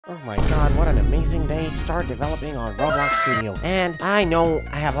Oh my god, what an amazing day. Start developing on Roblox Studio. And I know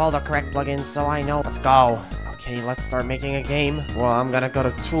I have all the correct plugins, so I know. Let's go. Okay, let's start making a game. Well, I'm gonna go to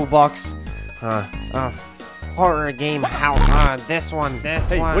Toolbox. Horror game. How? This one.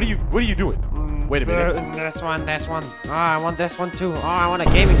 Hey, what are you doing? Wait a minute. This one. Oh, I want this one too. Oh, I want a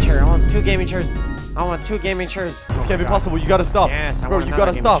gaming chair. I want two gaming chairs. This can't be possible. You gotta stop. Yes, Bro, you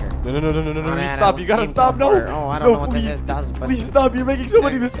gotta stop. No, you stop. You gotta stop. No. Oh, I don't know what this does, but please stop. You're making so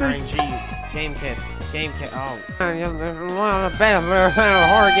many mistakes. Game kit. Oh. Horror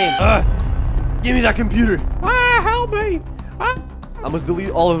game. Give me that computer. Help me. I must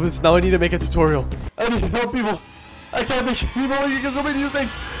delete all of this. Now I need to make a tutorial. I need to help people. I can't make people making so many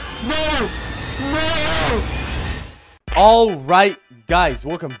mistakes. No. Alright guys,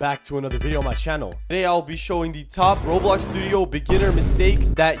 welcome back to another video on my channel. Today I'll be showing the top Roblox Studio beginner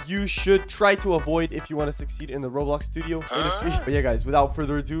mistakes that you should try to avoid if you want to succeed in the Roblox Studio industry. But yeah guys, without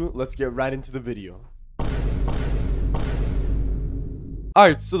further ado, let's get right into the video.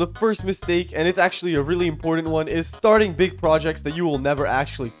 Alright, so the first mistake, and it's actually a really important one, is starting big projects that you will never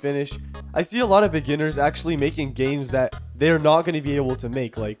actually finish. I see a lot of beginners actually making games that they're not going to be able to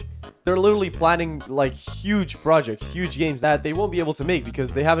make. Like, they're literally planning like huge projects, huge games that they won't be able to make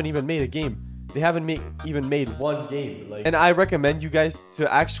because they haven't even made a game. They haven't even made one game. And I recommend you guys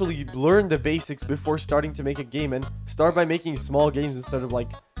to actually learn the basics before starting to make a game, and start by making small games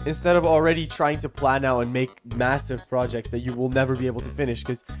instead of already trying to plan out and make massive projects that you will never be able to finish,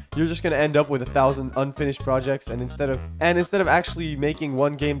 because you're just going to end up with 1,000 unfinished projects. And instead of actually making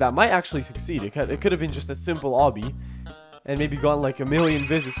one game that might actually succeed, it could have been just a simple obby and maybe gotten like 1 million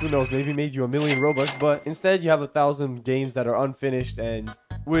visits, who knows, maybe made you 1 million Robux, but instead you have 1,000 games that are unfinished, and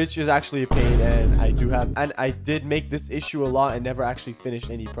which is actually a pain. And I did make this issue a lot and never actually finished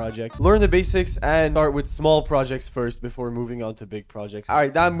any projects. Learn the basics and start with small projects first before moving on to big projects. All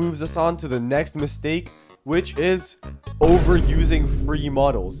right, that moves us on to the next mistake, which is overusing free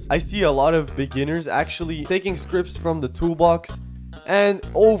models. I see a lot of beginners actually taking scripts from the toolbox and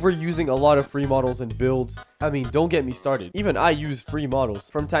overusing a lot of free models and builds. I mean, don't get me started. Even I use free models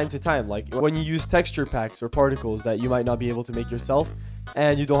from time to time, like when you use texture packs or particles that you might not be able to make yourself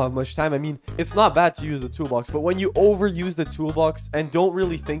and you don't have much time. I mean, it's not bad to use the toolbox, but when you overuse the toolbox and don't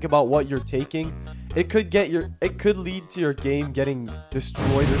really think about what you're taking, it could lead to your game getting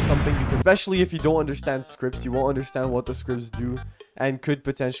destroyed or something, because especially if you don't understand scripts, you won't understand what the scripts do and could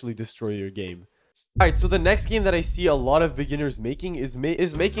potentially destroy your game. Alright, so the next game that I see a lot of beginners making is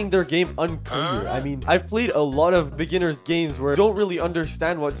making their game unclear. I mean, I've played a lot of beginners games where you don't really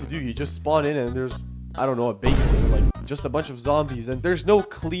understand what to do. You just spawn in and there's, I don't know, a basement, or like just a bunch of zombies, and there's no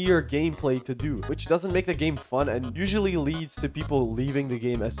clear gameplay to do, which doesn't make the game fun and usually leads to people leaving the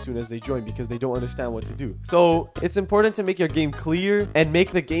game as soon as they join because they don't understand what to do. So it's important to make your game clear and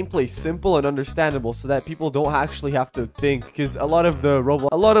make the gameplay simple and understandable so that people don't actually have to think, because a lot of the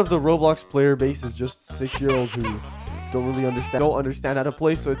Roblox player base is just 6-year-olds who don't understand how to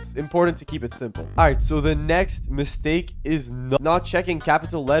play, so it's important to keep it simple. All right, so the next mistake is not checking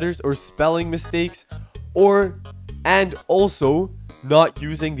capital letters or spelling mistakes, and also not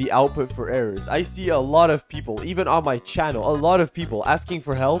using the output for errors. I see a lot of people, even on my channel, asking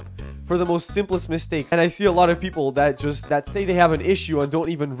for help for the most simplest mistakes. And I see a lot of people that say they have an issue and don't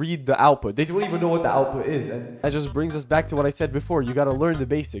even read the output. They don't even know what the output is. And that just brings us back to what I said before. You got to learn the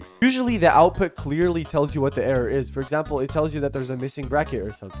basics. Usually the output clearly tells you what the error is. For example, it tells you that there's a missing bracket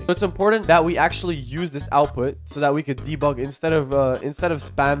or something. So it's important that we actually use this output so that we could debug instead of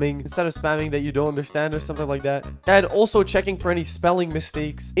spamming that you don't understand or something like that. And also checking for any spelling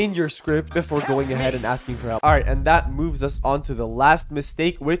mistakes in your script before going ahead and asking for help. All right, and that moves us on to the last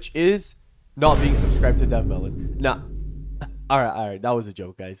mistake, which is not being subscribed to DevMelon. Nah. All right, that was a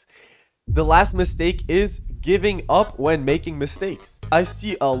joke, guys. The last mistake is giving up when making mistakes. I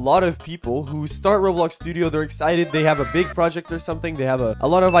see a lot of people who start Roblox Studio, they're excited, they have a big project or something, they have a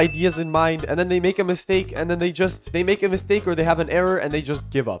lot of ideas in mind, and then they make a mistake, and then they make a mistake or they have an error and they just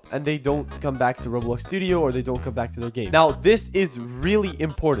give up and they don't come back to Roblox Studio, or they don't come back to their game. Now, this is really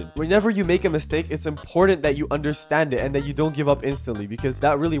important. Whenever you make a mistake, it's important that you understand it and that you don't give up instantly, because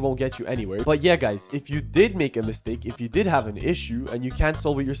that really won't get you anywhere. But yeah, guys, if you did make a mistake, if you did have an issue and you can't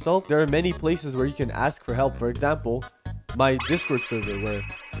solve it yourself, there are many places where you can ask for help. For example, my Discord server, where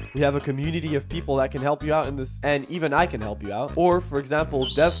we have a community of people that can help you out in this, and even I can help you out. Or for example,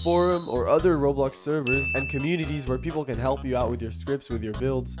 Dev Forum or other Roblox servers and communities where people can help you out with your scripts, with your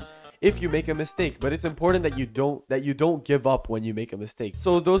builds. if you make a mistake, but it's important that you don't give up when you make a mistake.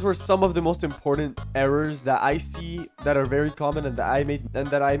 So those were some of the most important errors that I see that are very common and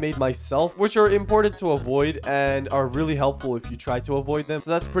that I made myself, which are important to avoid and are really helpful if you try to avoid them.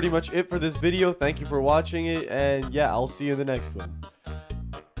 So that's pretty much it for this video. Thank you for watching it, and yeah, I'll see you in the next one.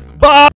 Bye.